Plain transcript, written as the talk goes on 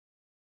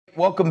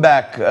Welcome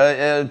back.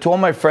 To all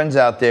my friends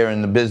out there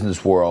in the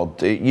business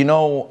world,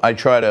 I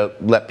try to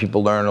let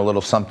people learn a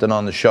little something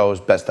on the show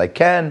as best I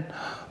can.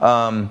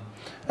 And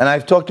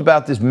I've talked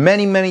about this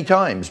many, many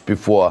times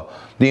before,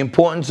 the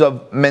importance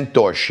of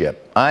mentorship.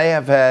 I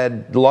have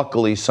had,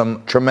 luckily,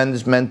 some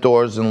tremendous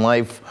mentors in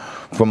life.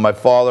 From my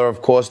father,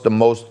 of course,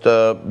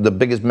 the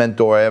biggest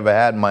mentor I ever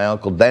had, my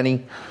Uncle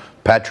Denny,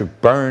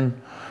 Patrick Byrne,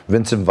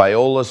 Vincent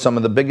Viola, some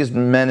of the biggest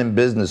men in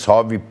business,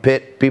 Harvey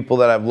Pitt, people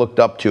that I've looked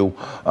up to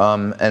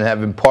and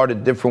have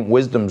imparted different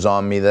wisdoms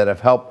on me that have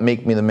helped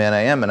make me the man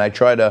I am. And I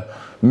try to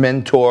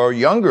mentor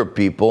younger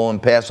people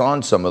and pass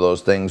on some of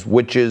those things,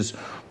 which is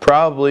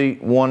probably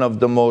one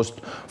of the most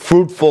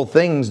fruitful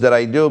things that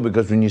I do,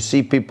 because when you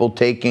see people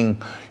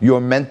taking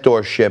your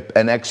mentorship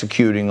and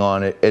executing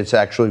on it, it's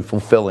actually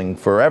fulfilling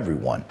for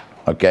everyone,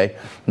 okay?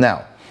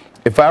 Now,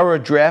 if I were a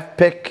draft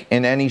pick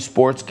in any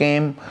sports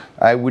game,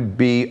 I would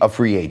be a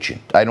free agent.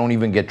 I don't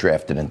even get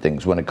drafted in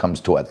things when it comes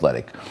to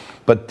athletic.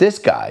 But this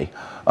guy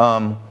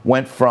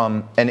went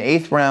from an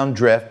 8th round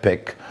draft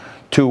pick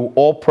to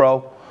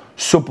All-Pro,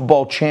 Super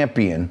Bowl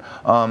champion,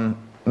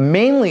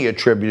 mainly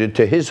attributed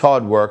to his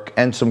hard work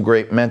and some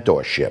great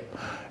mentorship.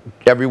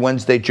 Every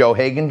Wednesday, Joe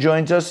Hagan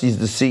joins us. He's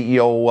the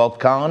CEO of Wealth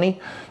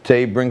Colony.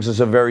 Today he brings us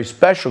a very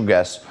special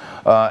guest,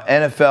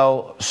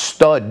 NFL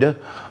stud,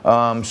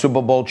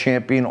 Super Bowl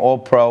champion,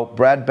 All-Pro,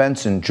 Brad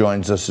Benson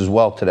joins us as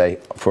well today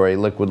for a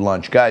liquid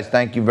lunch. Guys,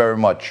 thank you very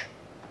much.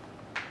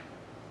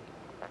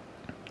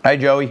 Hi,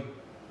 Joey.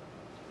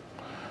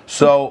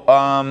 So,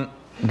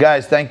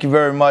 guys, thank you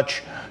very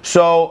much.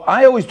 So,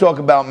 I always talk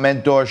about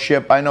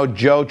mentorship. I know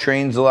Joe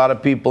trains a lot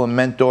of people and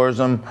mentors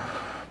them.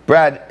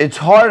 Brad, it's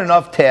hard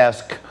enough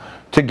task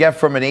to get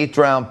from an 8th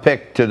round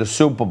pick to the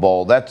Super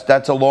Bowl.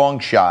 That's a long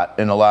shot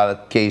in a lot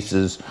of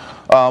cases.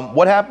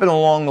 What happened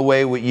along the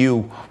way with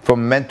you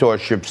from a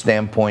mentorship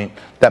standpoint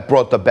that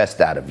brought the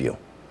best out of you?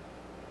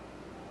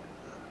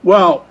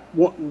 Well,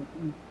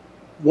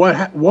 what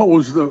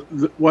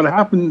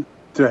happened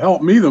to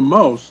help me the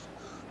most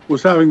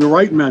was having the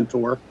right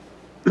mentor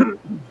and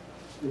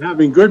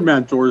having good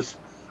mentors.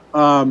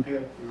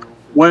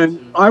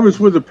 When I was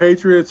with the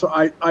Patriots,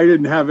 I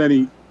didn't have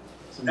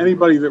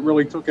anybody that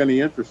really took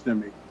any interest in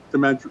me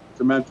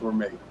to mentor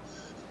me.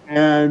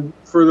 And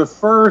for the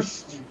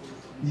first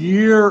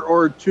year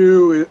or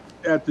two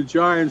at the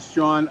Giants,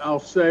 John, I'll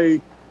say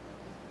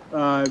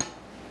that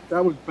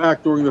was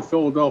back during the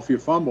Philadelphia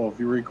fumble, if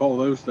you recall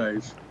those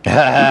days.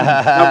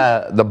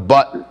 The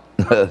butt.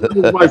 That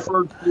was my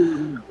first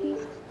year.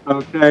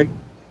 Okay.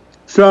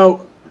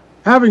 So,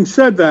 having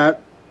said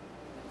that,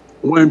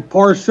 when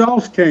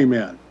Parcells came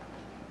in,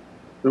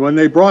 when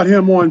they brought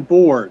him on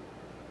board,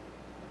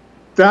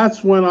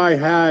 that's when I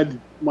had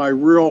my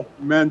real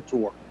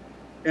mentor.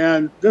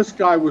 And this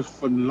guy was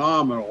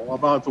phenomenal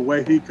about the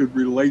way he could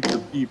relate to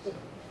people.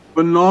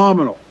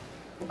 Phenomenal.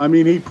 I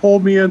mean, he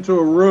pulled me into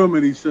a room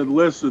and he said,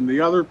 listen,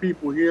 the other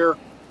people here,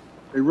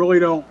 they really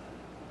don't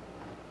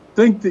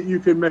think that you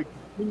can make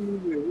a team.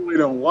 They really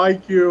don't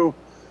like you.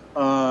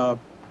 But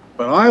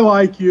I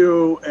like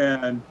you.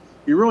 And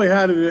he really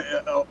had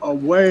a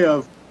way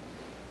of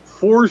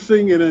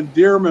forcing an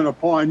endearment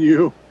upon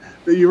you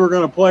that you were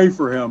going to play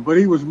for him. But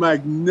he was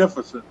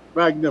magnificent,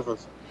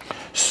 magnificent.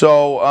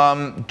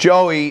 So,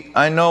 Joey,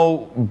 I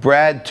know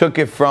Brad took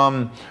it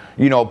from,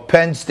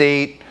 Penn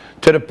State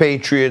to the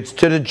Patriots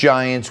to the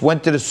Giants,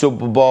 went to the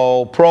Super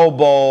Bowl, Pro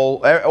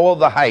Bowl, all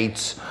the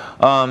heights,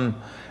 and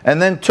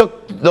then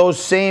took those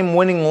same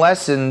winning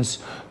lessons,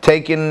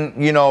 taking,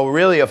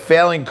 really a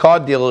failing car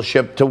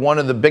dealership to one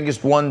of the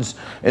biggest ones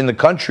in the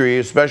country,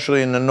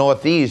 especially in the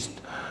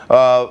Northeast.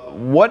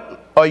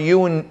 What are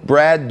you and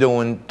Brad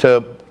doing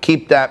to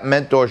keep that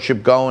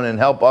mentorship going and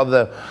help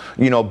other,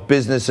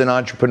 business and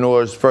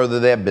entrepreneurs further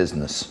their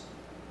business?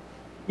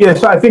 Yeah,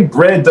 so I think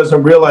Brad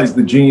doesn't realize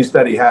the genius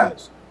that he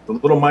has. The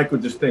little micro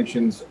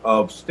distinctions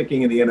of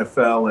sticking in the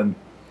NFL and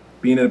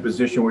being in a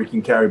position where he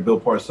can carry Bill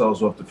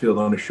Parcells off the field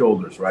on his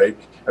shoulders, right?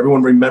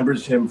 Everyone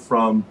remembers him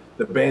from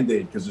the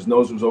Band-Aid because his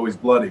nose was always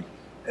bloody.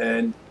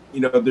 And,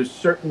 there's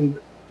certain,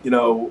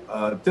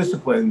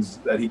 disciplines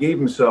that he gave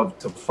himself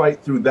to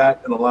fight through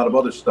that and a lot of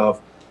other stuff.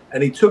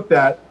 And he took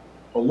that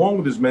along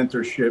with his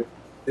mentorship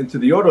into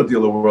the auto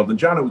dealer world. And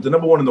John, it was the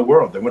 #1 in the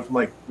world. They went from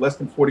like less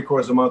than 40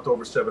 cars a month to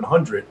over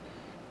 700.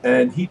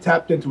 And he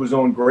tapped into his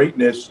own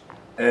greatness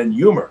and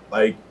humor.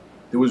 Like,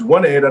 there was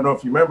one ad, I don't know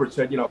if you remember, it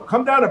said,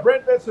 come down to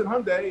Brad Benson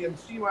Hyundai and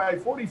see my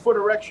 40-foot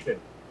erection.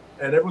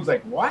 And everyone's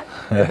like, what?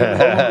 And it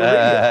was all over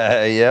the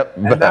radio. Yep.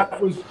 And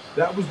that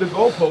was the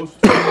goalpost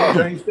for the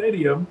Giant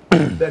Stadium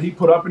that he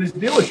put up in his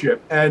dealership.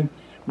 And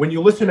when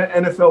you listen to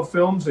NFL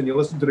films and you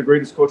listen to the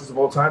greatest coaches of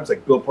all time,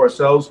 like Bill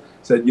Parcells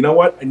said, you know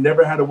what? I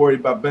never had to worry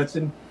about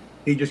Benson.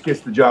 He just gets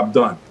the job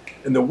done.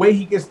 And the way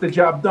he gets the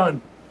job done,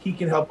 he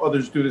can help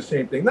others do the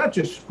same thing, not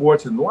just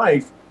sports and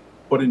life,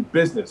 but in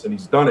business. And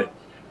he's done it.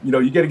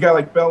 You get a guy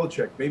like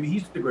Belichick. Maybe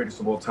he's the greatest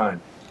of all time.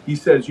 He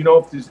says,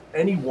 if there's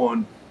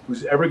anyone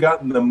who's ever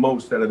gotten the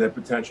most out of their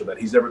potential that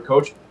he's ever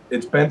coached,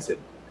 it's Benson.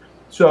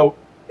 So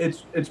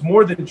it's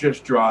more than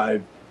just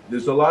drive.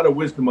 there's a lot of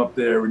wisdom up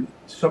there, and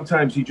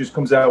sometimes he just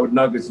comes out with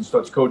nuggets and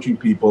starts coaching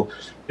people,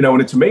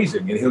 and it's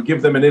amazing. And he'll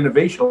give them an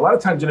innovation. A lot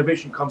of times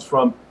innovation comes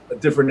from a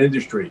different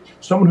industry,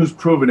 someone who's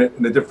proven it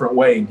in a different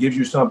way and gives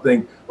you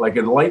something like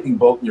a lightning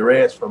bolt in your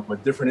ass from a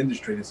different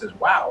industry that says,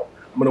 wow,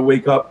 I'm going to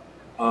wake up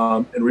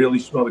and really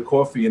smell the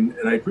coffee. And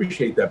I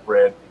appreciate that,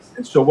 Brad.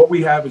 And so what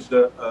we have is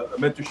a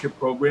mentorship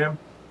program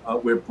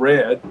where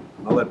Brad,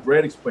 I'll let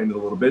Brad explain it a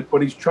little bit,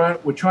 but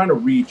we're trying to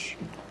reach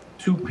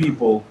 2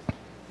 people,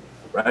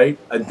 right,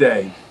 a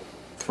day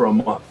for a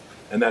month,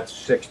 and that's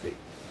 60.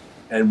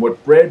 And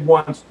what Brad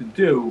wants to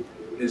do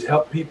is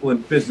help people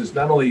in business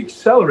not only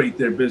accelerate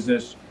their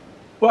business,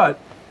 but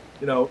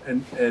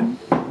and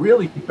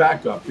really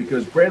back up,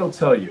 because Brad will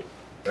tell you,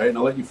 right, and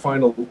I'll let you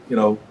final,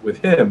 with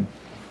him,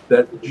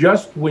 that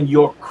just when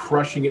you're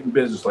crushing it in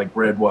business like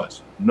Brad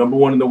was,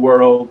 #1 in the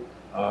world,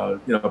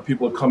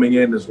 people are coming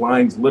in, there's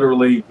lines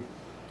literally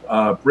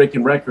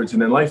breaking records,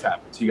 and then life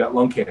happens. He got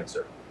lung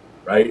cancer,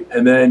 right?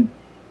 And then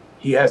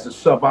he has a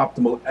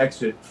suboptimal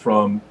exit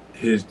from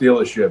his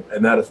dealership,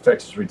 and that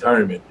affects his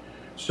retirement.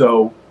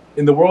 So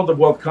in the world of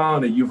Wealth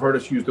Colony, you've heard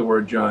us use the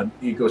word, John,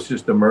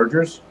 ecosystem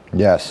mergers.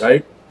 Yes.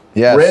 Right?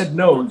 Yes. Brad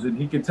knows, and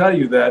he can tell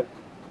you that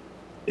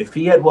if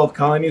he had Wealth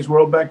Colony's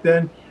world back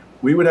then,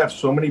 we would have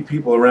so many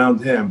people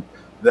around him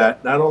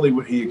that not only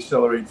would he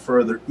accelerate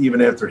further even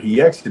after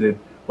he exited,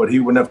 but he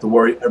wouldn't have to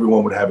worry.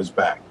 Everyone would have his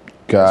back.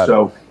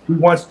 So he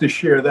wants to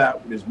share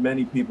that with as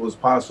many people as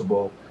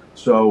possible.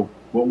 So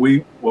what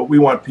we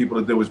want people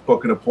to do is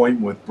book an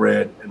appointment with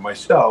Brad and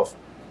myself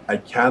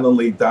at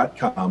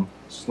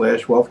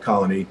calendly.com/Wealth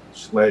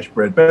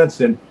Colony/Brad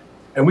Benson.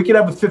 And we can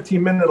have a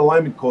 15-minute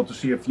alignment call to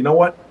see if,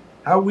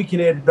 how we can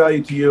add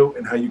value to you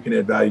and how you can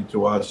add value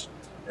to us,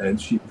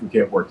 and see if we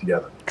can't work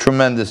together.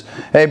 Tremendous.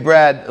 Hey,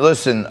 Brad,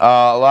 listen,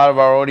 a lot of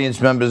our audience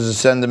members are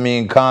sending me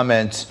in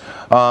comments.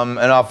 In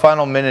our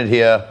final minute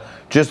here,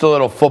 just a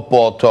little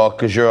football talk,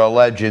 because you're a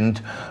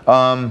legend.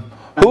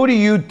 Who do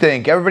you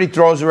think, everybody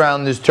throws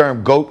around this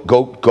term, GOAT,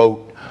 GOAT,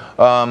 GOAT.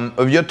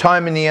 Of your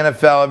time in the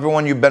NFL,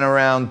 everyone you've been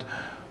around,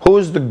 who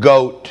is the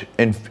GOAT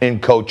in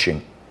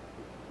coaching?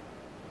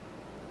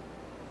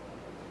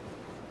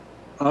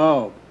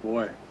 Oh,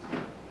 boy.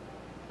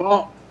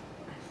 Well,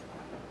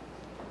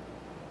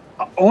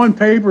 on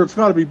paper, it's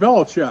got to be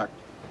Belichick.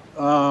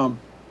 And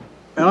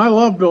I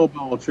love Bill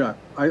Belichick.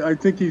 I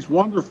think he's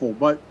wonderful.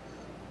 But,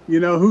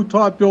 who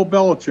taught Bill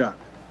Belichick?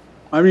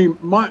 I mean,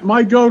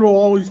 my go-to will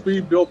always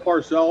be Bill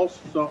Parcells.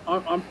 So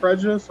I'm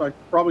prejudiced. I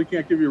probably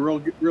can't give you a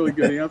really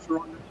good answer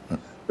on this.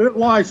 But it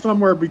lies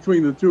somewhere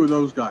between the 2 of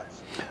those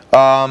guys.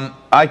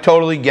 I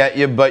totally get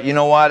you. But you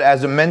know what?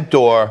 As a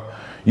mentor,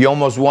 you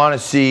almost want to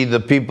see the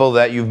people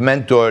that you've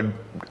mentored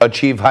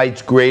achieve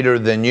heights greater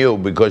than you,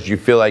 because you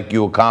feel like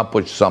you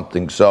accomplished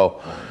something. So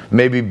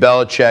maybe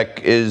Belichick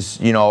is,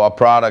 a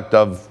product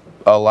of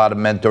a lot of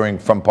mentoring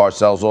from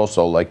Parcells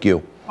also, like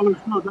you. Oh, there's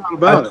no doubt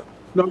about it.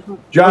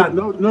 John.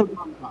 No doubt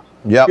about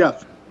it. Yep.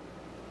 Yes.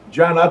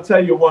 John, I'll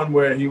tell you one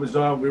where we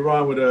were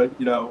on with a,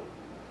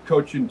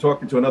 coach and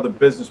talking to another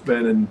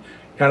businessman, and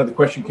kind of the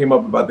question came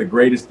up about the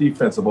greatest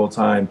defense of all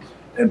time.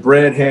 And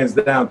Brad, hands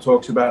down,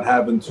 talks about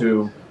having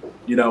to,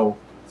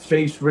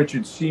 face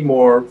Richard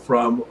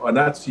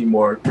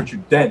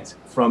Dent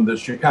from the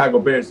Chicago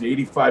Bears, the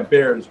 '85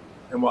 Bears.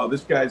 And while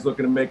this guy's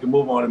looking to make a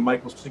move on him,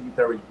 Michael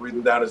Singletary's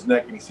breathing down his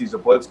neck, and he sees a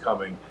blitz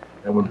coming.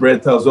 And when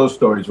Brad tells those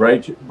stories,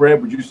 right,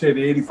 Brad, would you say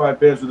the '85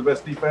 Bears were the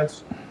best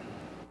defense?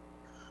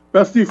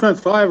 Best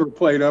defense I ever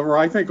played ever.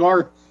 I think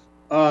I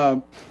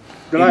ever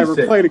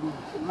played against.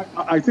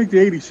 I think the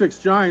 '86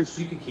 Giants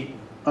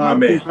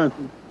defense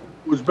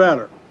was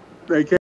better. They came